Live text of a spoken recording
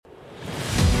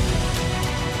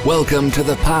Welcome to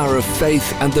the Power of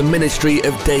Faith and the ministry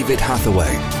of David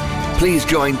Hathaway. Please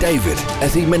join David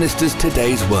as he ministers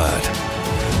today's word.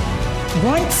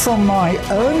 Right from my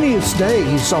earliest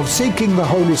days of seeking the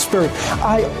Holy Spirit,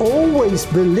 I always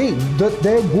believed that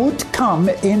there would come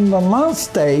in the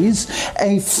last days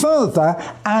a further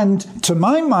and, to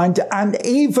my mind, an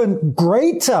even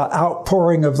greater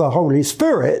outpouring of the Holy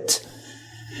Spirit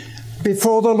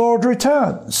before the Lord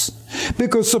returns.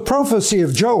 Because the prophecy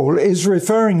of Joel is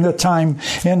referring the time,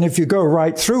 and if you go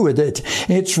right through with it,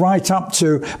 it's right up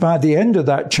to, by the end of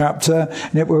that chapter,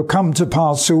 and it will come to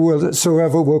pass,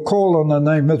 whosoever will call on the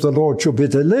name of the Lord shall be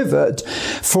delivered,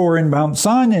 for in Mount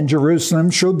Zion in Jerusalem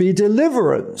shall be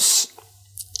deliverance.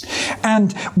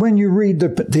 And when you read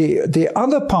the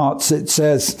other parts, it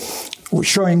says,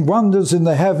 showing wonders in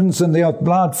the heavens and the earth,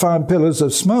 blood, fire, and pillars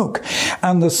of smoke,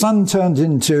 and the sun turned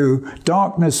into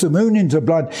darkness, the moon into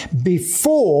blood,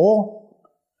 before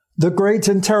the great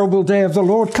and terrible day of the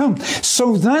Lord come.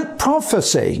 So that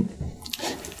prophecy,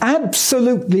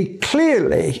 absolutely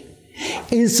clearly,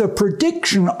 is a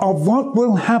prediction of what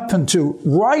will happen to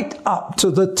right up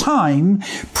to the time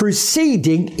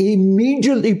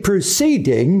immediately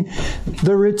preceding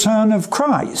the return of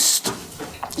Christ.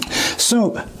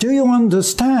 So, do you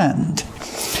understand?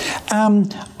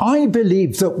 I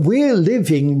believe that we're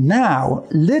living now,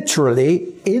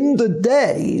 literally, in the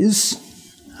days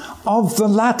of the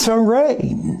latter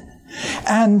rain.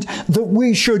 And that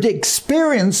we should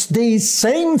experience these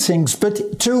same things,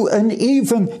 but to an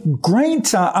even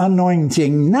greater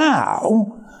anointing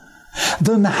now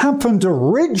than happened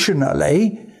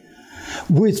originally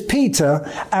with Peter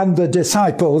and the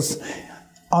disciples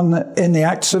in the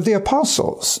Acts of the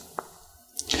Apostles.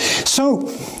 So,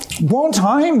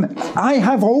 I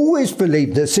have always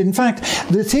believed this. In fact,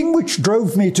 the thing which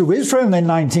drove me to Israel in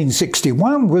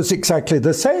 1961 was exactly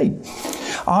the same.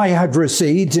 I had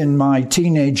received in my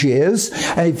teenage years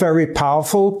a very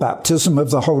powerful baptism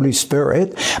of the Holy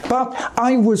Spirit, but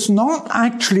I was not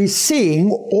actually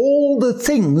seeing all the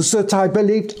things that I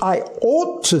believed I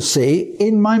ought to see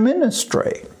in my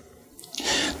ministry.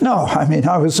 No,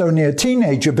 I was only a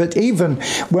teenager, but even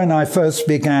when I first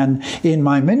began in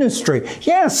my ministry,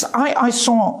 yes, I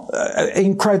saw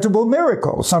incredible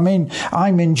miracles. I'm in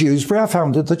Dewsbury. I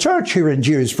founded the church here in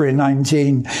Dewsbury in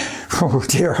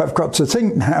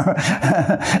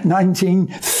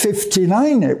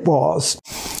 1959 it was.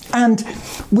 And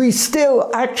we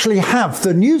still actually have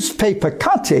the newspaper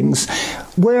cuttings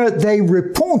where they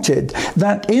reported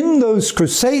that in those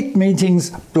crusade meetings,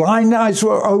 blind eyes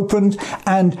were opened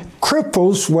and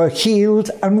cripples were healed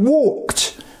and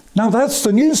walked. Now that's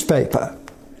the newspaper.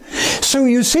 So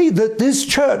you see that this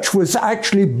church was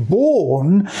actually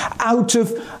born out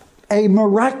of a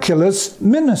miraculous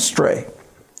ministry.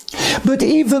 But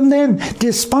even then,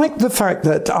 despite the fact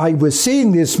that I was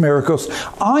seeing these miracles,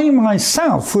 I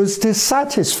myself was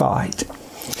dissatisfied.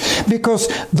 Because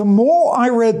the more I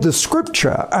read the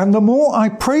scripture and the more I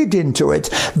prayed into it,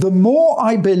 the more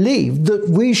I believed that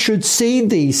we should see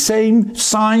these same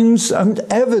signs and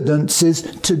evidences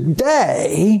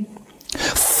today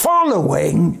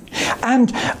following,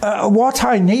 and what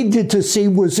I needed to see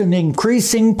was an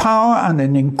increasing power and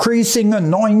an increasing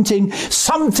anointing,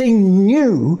 something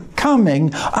new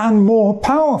coming and more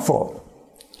powerful.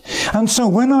 And so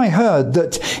when I heard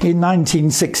that in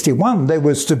 1961 there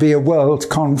was to be a world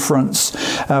conference,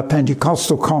 a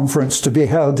Pentecostal conference to be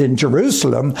held in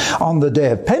Jerusalem on the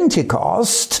day of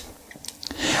Pentecost,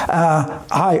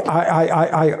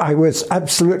 I was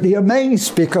absolutely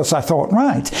amazed, because I thought,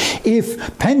 right, if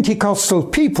Pentecostal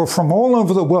people from all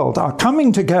over the world are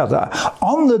coming together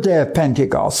on the day of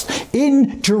Pentecost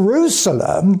in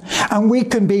Jerusalem, and we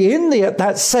can be in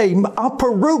that same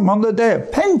upper room on the day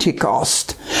of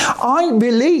Pentecost, I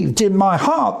believed in my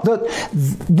heart that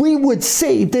we would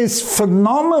see this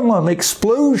phenomenal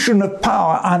explosion of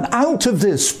power, and out of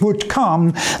this would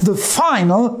come the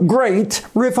final great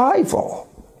revival.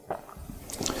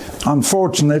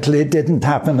 Unfortunately, it didn't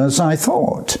happen as I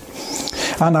thought.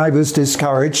 And I was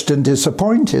discouraged and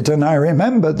disappointed. And I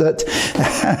remember that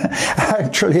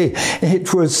actually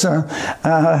it was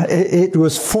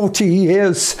 40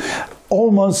 years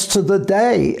almost to the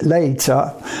day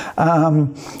later,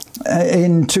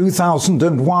 in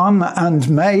 2001 and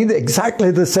May, exactly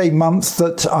the same month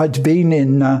that I'd been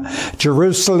in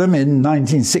Jerusalem in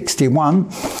 1961.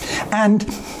 And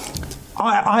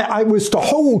I was to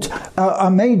hold a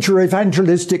major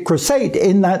evangelistic crusade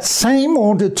in that same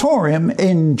auditorium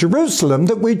in Jerusalem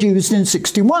that we'd used in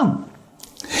 61.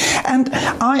 And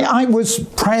I was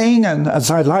praying, and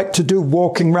as I like to do,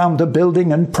 walking around the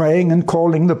building and praying and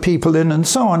calling the people in and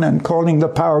so on, and calling the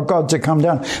power of God to come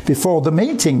down before the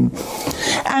meeting.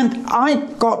 And I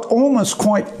got almost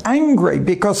quite angry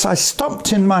because I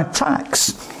stopped in my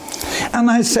tracks.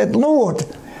 And I said, Lord,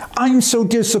 I'm so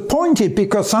disappointed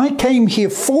because I came here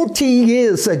 40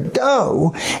 years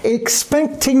ago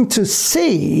expecting to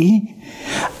see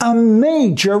a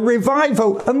major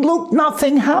revival. And look,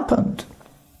 nothing happened.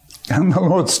 And the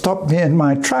Lord stopped me in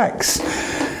my tracks.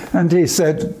 And he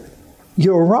said,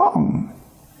 you're wrong.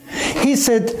 He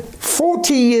said,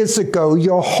 40 years ago,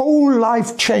 your whole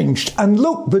life changed. And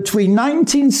look, between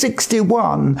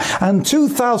 1961 and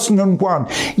 2001,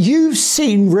 you've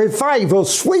seen revival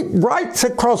sweep right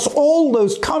across all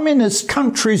those communist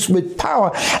countries with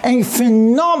power. A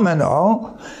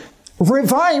phenomenal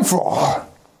revival.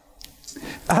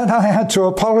 And I had to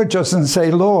apologize and say,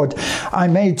 Lord, I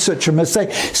made such a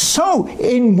mistake. So,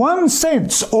 in one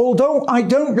sense, although I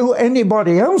don't know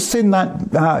anybody else in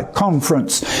that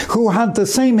conference who had the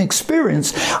same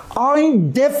experience, I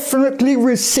definitely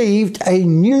received a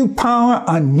new power,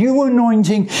 a new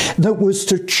anointing that was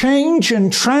to change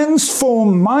and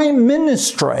transform my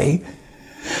ministry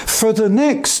for the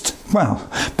next, well,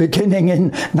 beginning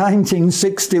in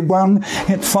 1961,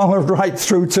 it followed right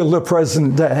through till the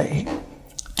present day.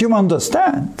 Do you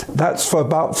understand? That's for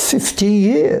about 50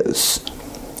 years.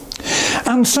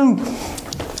 And so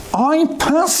I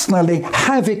personally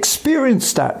have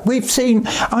experienced that.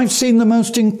 I've seen the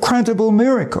most incredible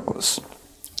miracles.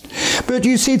 But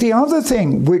you see, the other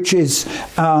thing which is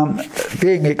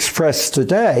being expressed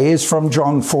today is from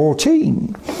John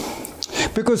 14.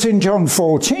 Because in John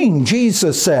 14,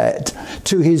 Jesus said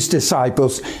to his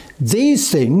disciples, these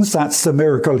things, that's the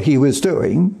miracle he was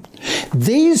doing,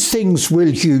 these things will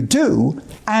you do,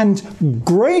 and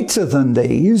greater than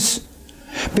these,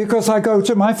 because I go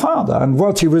to my Father. And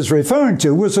what he was referring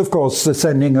to was, of course, the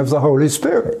sending of the Holy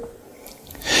Spirit.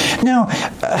 Now,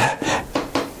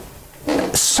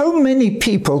 so many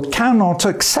people cannot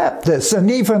accept this,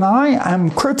 and even I am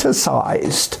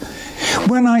criticized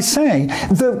when I say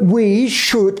that we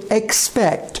should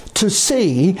expect to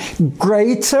see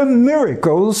greater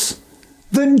miracles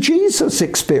than Jesus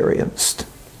experienced.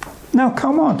 Now,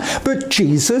 come on. But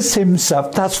Jesus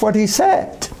himself, that's what he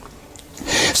said.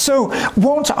 So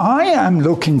what I am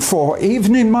looking for,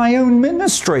 even in my own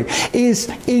ministry, is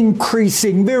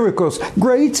increasing miracles,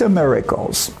 greater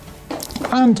miracles.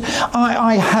 And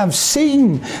I have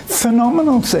seen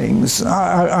phenomenal things.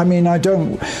 I mean, I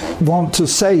don't want to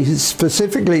say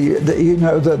specifically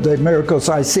that, that the miracles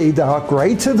I see that are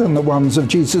greater than the ones of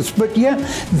Jesus, but yet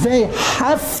they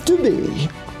have to be.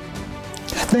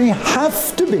 They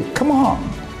have to be. Come on.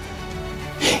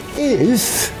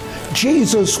 If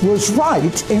Jesus was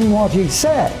right in what he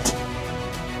said,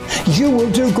 you will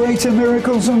do greater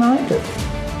miracles than I do.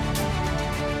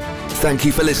 Thank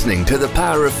you for listening to The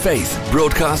Power of Faith,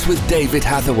 broadcast with David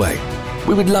Hathaway.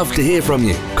 We would love to hear from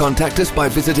you. Contact us by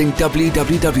visiting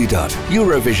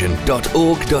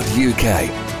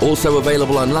www.eurovision.org.uk. Also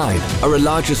available online are a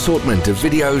large assortment of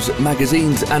videos,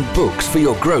 magazines and books for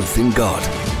your growth in God.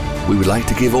 We would like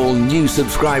to give all new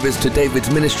subscribers to David's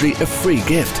ministry a free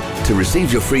gift. To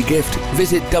receive your free gift,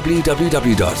 visit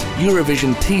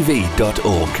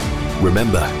www.eurovisiontv.org.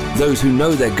 Remember, those who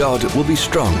know their God will be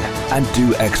strong and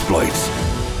do exploits.